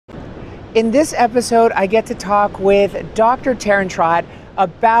In this episode, I get to talk with Dr. Terren Trott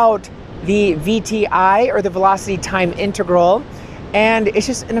about the VTI, or the Velocity Time Integral. And it's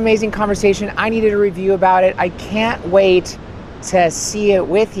just an amazing conversation. I needed a review about it. I can't wait to see it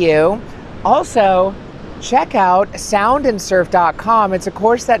with you. Also, check out soundandsurf.com. It's a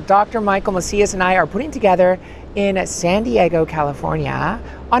course that Dr. Michael Macias and I are putting together in San Diego, California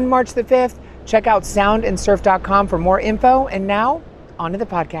on March the 5th. Check out soundandsurf.com for more info. And now, on to the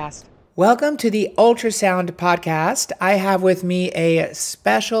podcast. Welcome to the Ultrasound podcast. I have with me a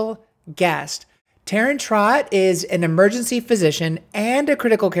special guest. Terren Trott is an emergency physician and a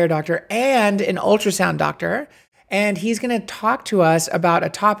critical care doctor and an ultrasound doctor. And he's going to talk to us about a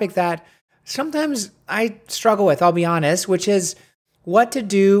topic that sometimes I struggle with, I'll be honest, which is what to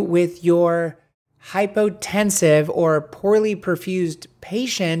do with your hypotensive or poorly perfused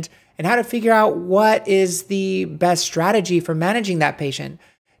patient and how to figure out what is the best strategy for managing that patient.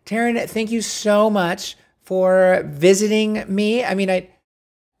 Terren, thank you so much for visiting me. I mean,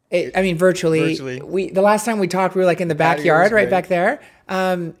 virtually. The last time we talked, we were like in the backyard, right back there.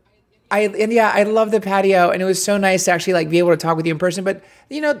 I love the patio, and it was so nice to actually like be able to talk with you in person. But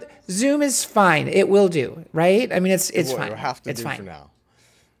you know, Zoom is fine; it will do, right? I mean, it's fine. It'll have to it's do fine for now.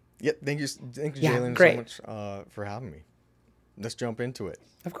 Yep. Thank you, Yeah, Jalen, great. so much for having me. Let's jump into it.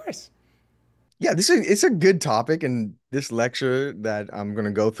 Of course. Yeah, it's a good topic, and this lecture that I'm going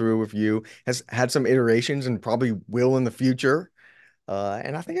to go through with you has had some iterations and probably will in the future.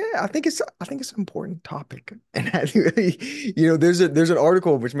 And I think it's an important topic. And there's an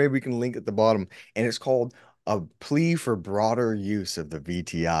article which maybe we can link at the bottom, and it's called "A Plea for Broader Use of the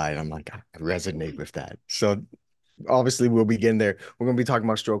VTI," and I'm like, I resonate with that. So obviously we'll be getting there. We're going to be talking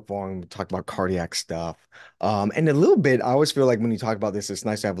about stroke volume, we'll talk about cardiac stuff. And a little bit, I always feel like when you talk about this, it's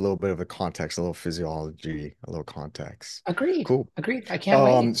nice to have a little bit of a context, a little physiology, a little context. Agreed. Cool. Agreed. I can't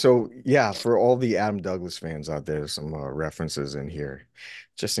wait. So yeah, for all the Adam Douglas fans out there, some references in here,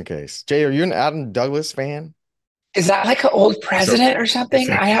 just in case. Jay, are you an Adam Douglas fan? Is that like an old president or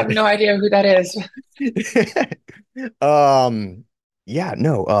something? I have no idea who that is. Yeah,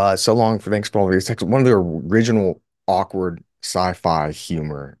 no. So long for thanks for all these texts. One of the original awkward sci-fi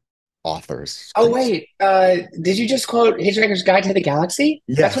humor authors. Oh, wait. Did you just quote Hitchhiker's Guide to the Galaxy?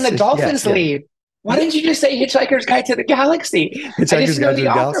 That's when the dolphins leave. Why didn't you just say Hitchhiker's Guide to the Galaxy? I just know the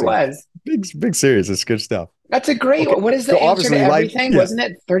author was. Big series. It's good stuff. That's a great one. What is the answer to everything? Wasn't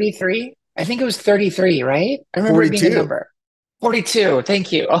it 33? I think it was 33, right? I remember 42. it being a number. 42.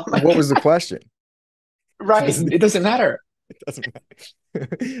 Thank you. Oh my What was the question? Right. It doesn't matter. It doesn't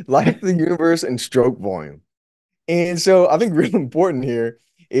matter. Life, the universe, and stroke volume. And so I think really important here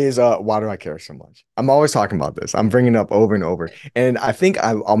is why do I care so much? I'm always talking about this. I'm bringing it up over and over. And I think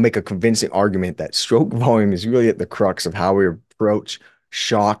I'll make a convincing argument that stroke volume is really at the crux of how we approach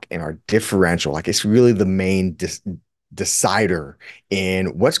shock and our differential. Like it's really the main decider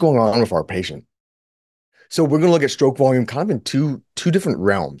in what's going on with our patient. So we're going to look at stroke volume kind of in two different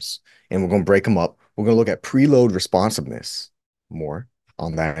realms, and we're going to break them up. We're going to look at preload responsiveness, more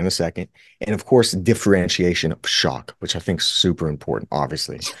on that in a second. And of course, differentiation of shock, which I think is super important,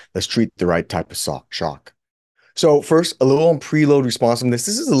 obviously. Let's treat the right type of shock. So first, a little on preload responsiveness.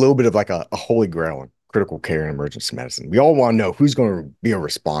 This is a little bit of like a holy grail in critical care and emergency medicine. We all want to know who's going to be a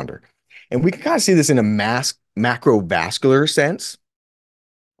responder. And we can kind of see this in a macrovascular sense,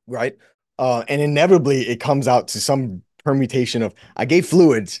 right? And inevitably, it comes out to some permutation of, I gave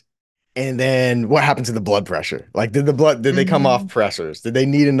fluids, and then what happened to the blood pressure? Like, did they come off pressors? Did they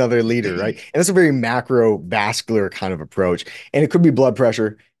need another liter, right? And it's a very macrovascular kind of approach. And it could be blood pressure,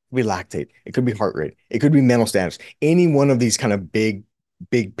 it could be lactate, it could be heart rate, it could be mental status. Any one of these kind of big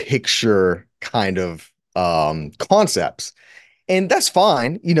picture kind of concepts. And that's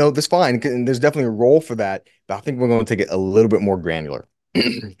fine, that's fine. And there's definitely a role for that. But I think we're going to take it a little bit more granular.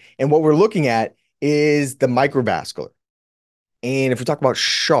 And what we're looking at is the microvascular. And if we talk about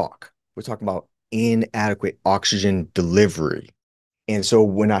shock, we're talking about inadequate oxygen delivery. And so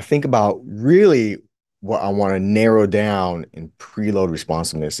when I think about really what I want to narrow down in preload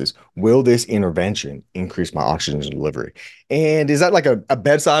responsiveness is, will this intervention increase my oxygen delivery? And is that like a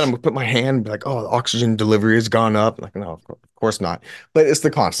bedside? I'm gonna put my hand and be like, oh, the oxygen delivery has gone up. Like, no, of course not. But it's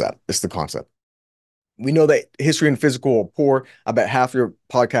the concept. We know that history and physical are poor. I bet half your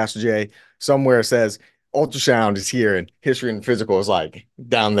podcast, Jay, somewhere says ultrasound is here and history and physical is like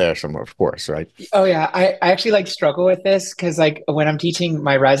down there somewhere, of course, right? Oh yeah. I actually like struggle with this because like when I'm teaching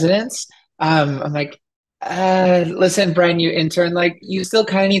my residents, I'm like, listen, brand new intern, like you still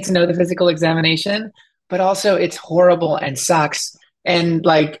kind of need to know the physical examination, but also it's horrible and sucks. And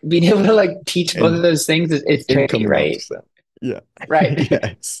like being able to like teach both of those things is tricky, right? Yeah. Right.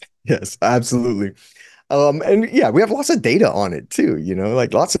 Yes. Yes, absolutely. And yeah, we have lots of data on it too,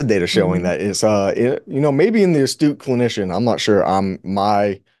 like lots of data showing Mhm. that maybe in the astute clinician, I'm not sure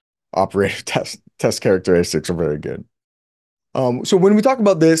my operator test characteristics are very good. So when we talk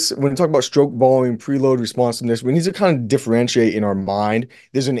about this, when we talk about stroke volume, preload responsiveness, we need to kind of differentiate in our mind.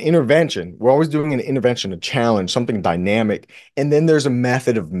 There's an intervention. We're always doing an intervention, a challenge, something dynamic, and then there's a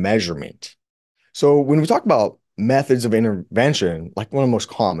method of measurement. So when we talk about methods of intervention, like one of the most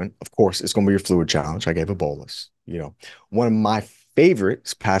common, of course, is going to be your fluid challenge. I gave a bolus. One of my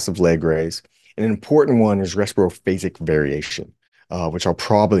favorites, passive leg raise, and an important one is respirophasic variation, which I'll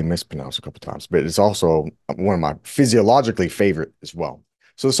probably mispronounce a couple times, but it's also one of my physiologically favorite as well.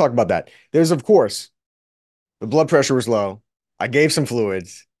 So let's talk about that. There's, of course, the blood pressure was low. I gave some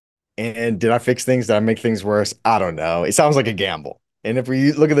fluids. And did I fix things? Did I make things worse? I don't know. It sounds like a gamble. And if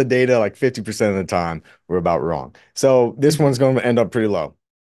we look at the data, like 50% of the time, we're about wrong. So this one's Mhm. going to end up pretty low.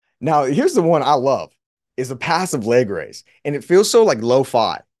 Now, here's the one I love is a passive leg raise. And it feels so like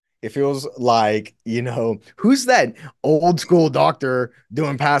lo-fi. It feels like, who's that old school doctor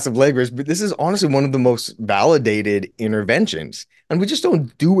doing passive leg raise? But this is honestly one of the most validated interventions. And we just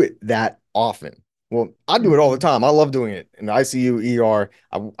don't do it that often. Well, I do it all the Mhm. time. I love doing it in the ICU, ER.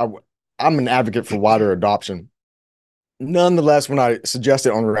 I'm an advocate for wider adoption. Nonetheless, when I suggest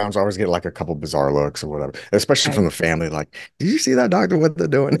it on the rounds, I always get like a couple bizarre looks or whatever, especially from Right. the family. Like, did you see that doctor? What they're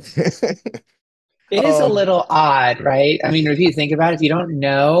doing? It is a um, little odd, right? I mean, if you think about it, if you don't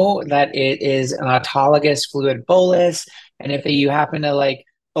know that it is an autologous fluid bolus, and if you happen to like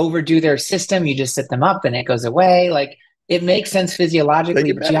overdo their system, you just sit them up and it goes away. Like it makes sense take physiologically,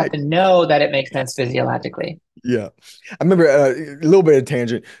 it but you have back. to know that it makes sense physiologically. Yeah, I remember a little bit of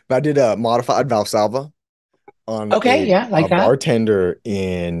tangent, but I did a modified Valsalva on Okay, yeah, a like that. bartender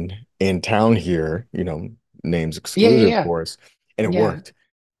in town here. Names Yeah, excluded, of yeah, course, and it yeah. worked.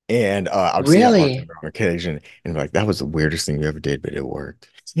 And I would see that Really? bartender on occasion, and like that was the weirdest thing you ever did, but it worked.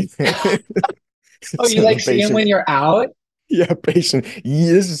 Oh, you So the like see him patient, when you're out? yeah, patient.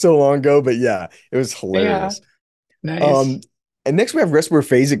 Yeah, this is so long ago, but yeah, it was Yeah, hilarious. nice. Um, and next we have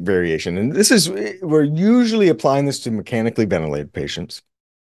respiraphasic variation, and this is we're usually applying this to mechanically ventilated patients.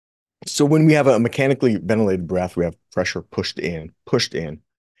 So when we have a mechanically ventilated breath, we have pressure pushed in.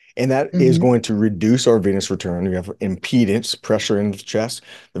 And that is Hmm. going to reduce our venous return. We have impedance, pressure in the chest.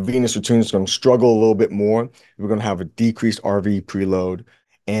 The venous return is going to struggle a little bit more. We're going to have a decreased RV preload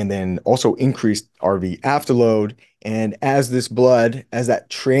and then also increased RV afterload. And as this blood, as that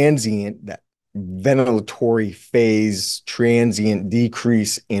transient, that ventilatory phase transient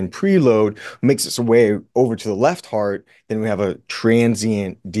decrease in preload makes its way over to the left heart, then we have a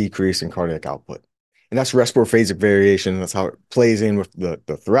transient decrease in cardiac output. And that's respiraphasic variation. That's how it plays in with the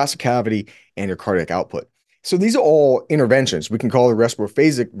thoracic cavity and your cardiac output. So these are all interventions. We can call the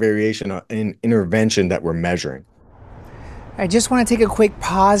respiraphasic variation an intervention that we're measuring. I just want to take a quick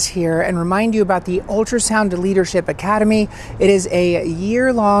pause here and remind you about the Ultrasound Leadership Academy. It is a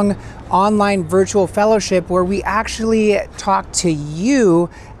year-long online virtual fellowship where we actually talk to you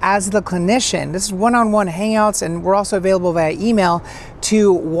as the clinician. This is one-on-one hangouts, and we're also available via email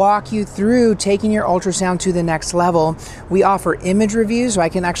to walk you through taking your ultrasound to the next level. We offer image reviews, so I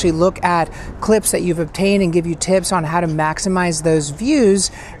can actually look at clips that you've obtained and give you tips on how to maximize those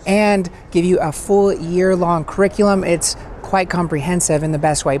views and give you a full year-long curriculum. It's quite comprehensive in the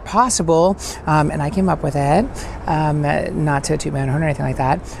best way possible, and I came up with it, not to toot my own horn or anything like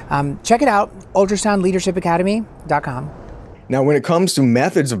that. Check it out, ultrasoundleadershipacademy.com. Now, when it comes to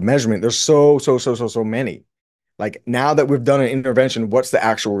methods of measurement, there's so many. Like now that we've done an intervention, what's the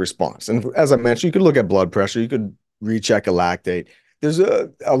actual response? And as I mentioned, you could look at blood pressure, you could recheck a lactate. There's a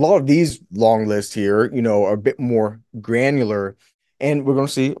lot of these long lists here, are a bit more granular. And we're going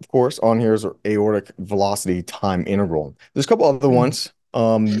to see, of course, on here is aortic velocity time integral. There's a couple other Mhm. ones,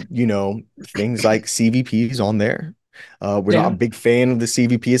 things like CVPs on there. We're not a Yeah. big fan of the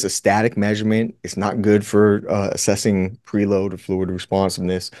CVP. It's a static measurement. It's not good for assessing preload or fluid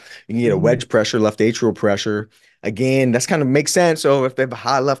responsiveness. You can get a Mhm. wedge pressure, left atrial pressure. Again, that's kind of makes sense. So if they have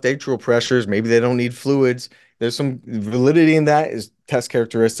high left atrial pressures, maybe they don't need fluids. There's some validity in that. Is test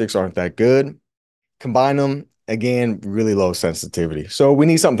characteristics aren't that good. Combine them, again, really low sensitivity. So we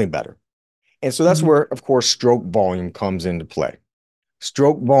need something better. And so that's Mhm. where, of course, stroke volume comes into play.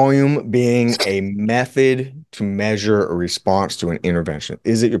 Stroke volume being a method to measure a response to an intervention.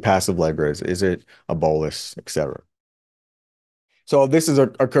 Is it your passive leg raise? Is it a bolus, etc.? So this is a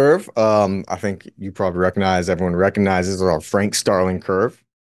curve. I think you probably recognize, everyone recognizes our Frank Starling curve.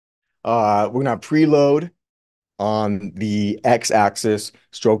 We're gonna preload on the x-axis,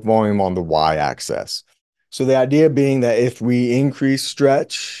 stroke volume on the y-axis. So the idea being that if we increase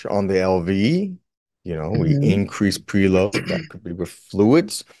stretch on the LV, we Hmm. increase preload, that could be with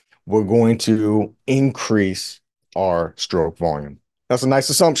fluids, we're going to increase our stroke volume. That's a nice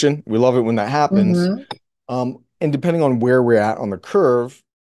assumption. We love it when that happens. Hmm. And depending on where we're at on the curve,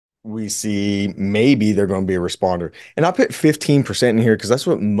 we see maybe they're going to be a responder. And I put 15% in here because that's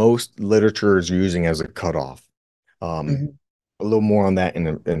what most literature is using as a cutoff. Um, Hmm. a little more on that in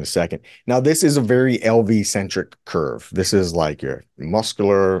a second. Now, this is a very LV centric curve. This is like your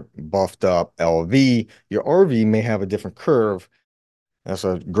muscular, buffed up LV. Your RV may have a different curve. That's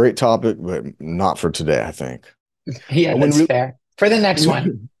a great topic, but not for today, I think. Yeah, When that's we fair. For the next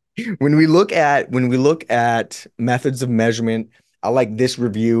one. when we look at methods of measurement, I like this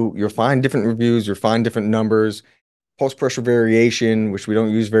review. You'll find different reviews, you'll find different numbers. Pulse pressure variation, which we don't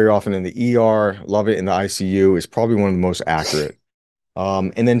use very often in the ER, love it in the ICU, is probably one of the most accurate.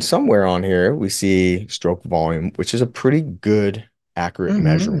 And then somewhere on here, we see stroke volume, which is a pretty good, accurate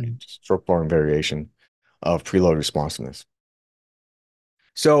measurement, Hmm. stroke volume variation of preload responsiveness.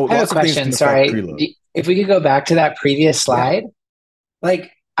 So I have a lots of things can question. affect Sorry. preload. If we could go back to that previous Yeah. slide,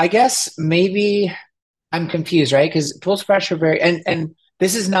 like, I guess maybe I'm confused, right? Because pulse pressure and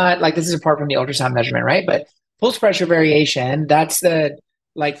this is not like this is apart from the ultrasound measurement, right? But pulse pressure variation, that's the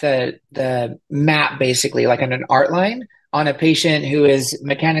map basically, like on an art line on a patient who is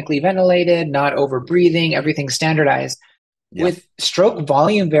mechanically ventilated, not over breathing, everything standardized. Yeah. With stroke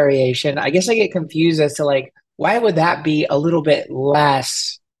volume variation, I guess I get confused as to like why would that be a little bit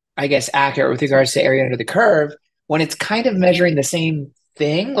less, I guess, accurate with regards to area under the curve when it's kind of measuring the same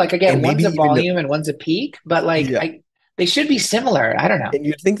thing? Like I get And maybe one's a even volume and one's a peak, but like yeah. I they should be similar. I don't know. And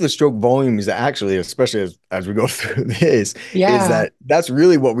you'd think the stroke volume is actually, especially as we go through this, is Yeah, that that's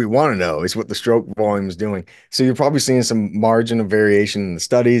really what we want to know is what the stroke volume is doing. So you're probably seeing some margin of variation in the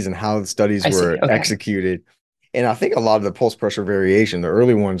studies and how the studies I see. were Okay. executed. And I think a lot of the pulse pressure variation, the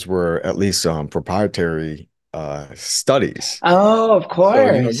early ones were at least proprietary studies. Oh, of So, I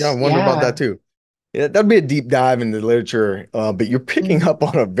course. wonder about that Yeah. too. Yeah, that'd be a deep dive into the literature, but you're picking Mhm. up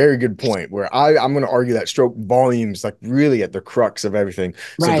on a very good point where I'm going to argue that stroke volumes like really at the crux of everything.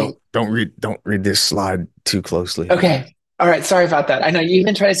 So Right. don't read this slide too closely. Okay. All right. Sorry about that. I know you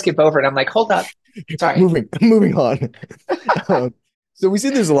even try to skip over it. I'm like, hold up. Sorry. Moving on. Um, so we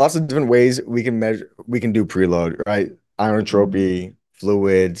see there's lots of different ways we can do preload, right? Mhm. Ionotropy,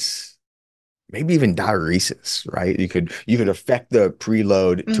 fluids, maybe even diuresis, right? You could affect the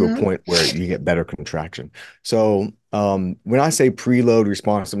preload to a Mhm. point where you get better contraction. So when I say preload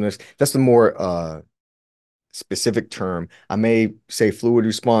responsiveness, that's the more specific term. I may say fluid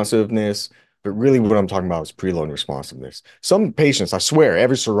responsiveness, but really what I'm talking about is preload responsiveness. Some patients, I swear,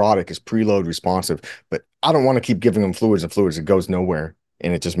 every cirrhotic is preload responsive, but I don't want to keep giving them fluids and fluids. It goes nowhere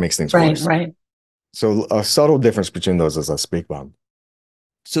and it just makes things Right. worse. Right. So a subtle difference between those as I speak about them.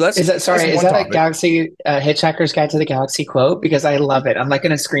 So that's Is that that's sorry? Is one that a topic. Galaxy Hitchhiker's Guide to the Galaxy quote? Because I love it. I'm like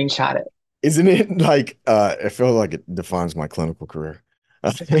going to screenshot it. Isn't it like I feel like it defines my clinical career.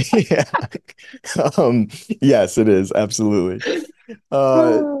 Yeah. Yes, it is. Absolutely.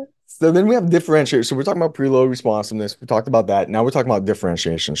 Uh so then we have differentiation. So we're talking about preload responsiveness. We talked about that. Now we're talking about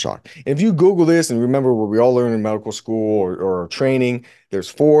differentiation shock. If you Google this and remember what we all learn in medical school or training, there's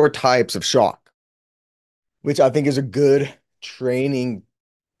four types of shock, which I think is a good training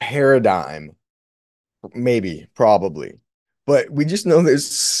paradigm. Maybe, probably. But we just know there's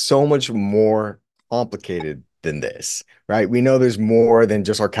so much more complicated than this, right? We know there's more than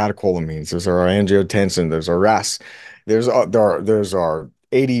just our catecholamines. There's our angiotensin, there's our RAS, there's our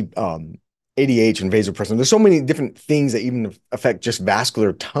ADH and vasopressin. There's so many different things that even affect just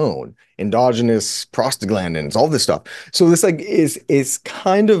vascular tone, endogenous prostaglandins, all this stuff. So this like is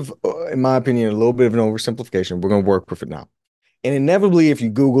kind of, in my opinion, a little bit of an oversimplification. We're going to work with it now. And inevitably, if you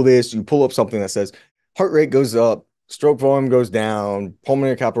Google this, you pull up something that says heart rate goes up, stroke volume goes down,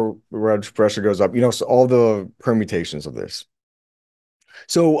 pulmonary capillary pressure goes up, so all the permutations of this.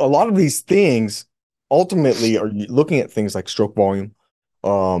 So a lot of these things ultimately are looking at things like stroke volume,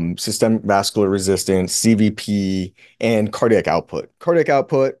 systemic vascular resistance, CVP, and cardiac output. Cardiac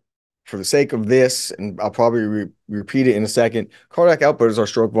output, for the sake of this, and I'll probably repeat it in a second, cardiac output is our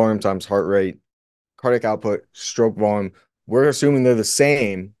stroke volume times heart rate. Cardiac output, stroke volume, we're assuming they're the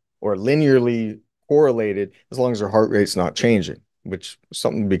same or linearly correlated as long as their heart rate's not changing, which is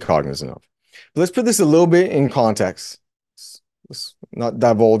something to be cognizant of. But let's put this a little bit in context. Let's not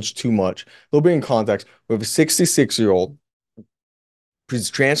divulge too much. A little bit in context. We have a 66-year-old who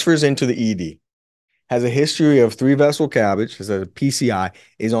transfers into the ED, has a history of three vessel cabbage, has a PCI,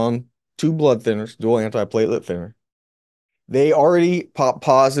 is on two blood thinners, dual antiplatelet thinner. They already popped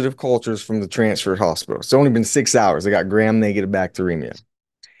positive cultures from the transfer hospital. It's only been 6 hours. They got gram-negative bacteremia.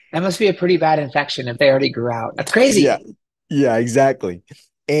 That must be a pretty bad infection if they already grew out. That's Yeah, crazy. yeah, exactly.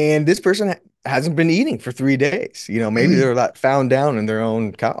 And this person hasn't been eating for 3 days. Maybe Mm, they're like found down in their own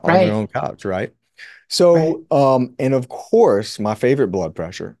on their right, own couch, right? right. So, and of course, my favorite blood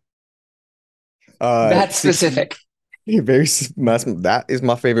pressure, That's 60, specific. that is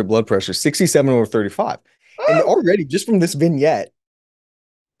my favorite blood pressure, 67 over 35. And already just from this vignette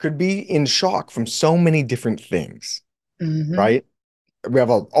could be in shock from so many different things, Hmm. right? We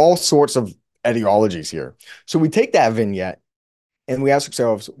have all sorts of etiologies here. So we take that vignette and we ask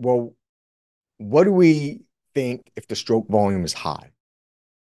ourselves, well, what do we think if the stroke volume is high?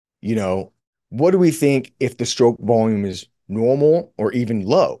 You know, what do we think if the stroke volume is normal or even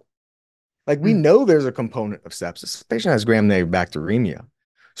low? Like we Mm, know there's a component of sepsis. The patient has gram-negative bacteremia.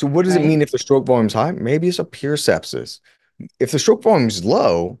 So what does it right, mean if the stroke volume is high? Maybe it's a pure sepsis. If the stroke volume is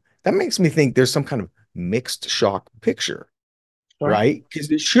low, that makes me think there's some kind of mixed shock picture, sure. right? Because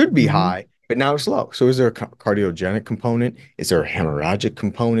it should be Hmm. high, but now it's low. So is there a cardiogenic component? Is there a hemorrhagic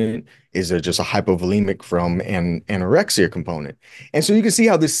component? Is there just a hypovolemic from an anorexia component? And so you can see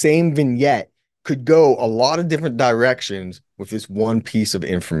how this same vignette could go a lot of different directions with this one piece of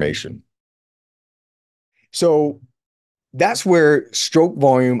information. So that's where stroke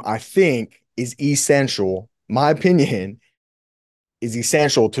volume, I think, is essential. My opinion is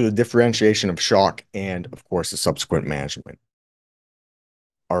essential to the differentiation of shock and, of course, the subsequent management.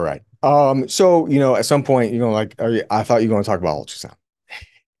 All right. So at some point, I thought you were going to talk about ultrasound.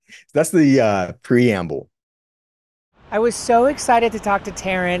 That's the preamble. I was so excited to talk to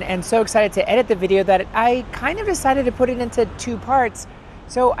Terren and so excited to edit the video that I kind of decided to put it into two parts.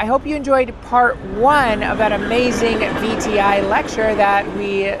 So I hope you enjoyed part one of that amazing VTI lecture that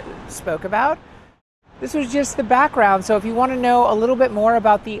we spoke about. This was just the background, so if you want to know a little bit more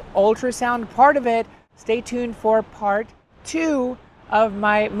about the ultrasound part of it, stay tuned for part two of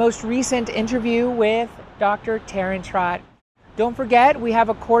my most recent interview with Dr. Terren Trott. Don't forget, we have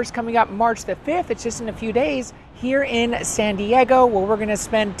a course coming up March the 5th. It's just in a few days here in San Diego, where we're going to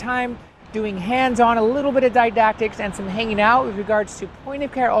spend time doing hands-on, a little bit of didactics, and some hanging out with regards to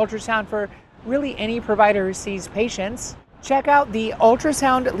point-of-care ultrasound for really any provider who sees patients. Check out the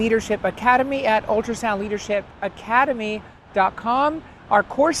Ultrasound Leadership Academy at ultrasoundleadershipacademy.com, our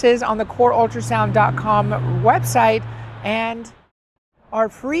courses on the coreultrasound.com website, and our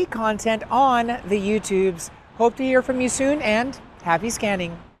free content on the YouTubes. Hope to hear from you soon, and happy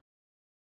scanning.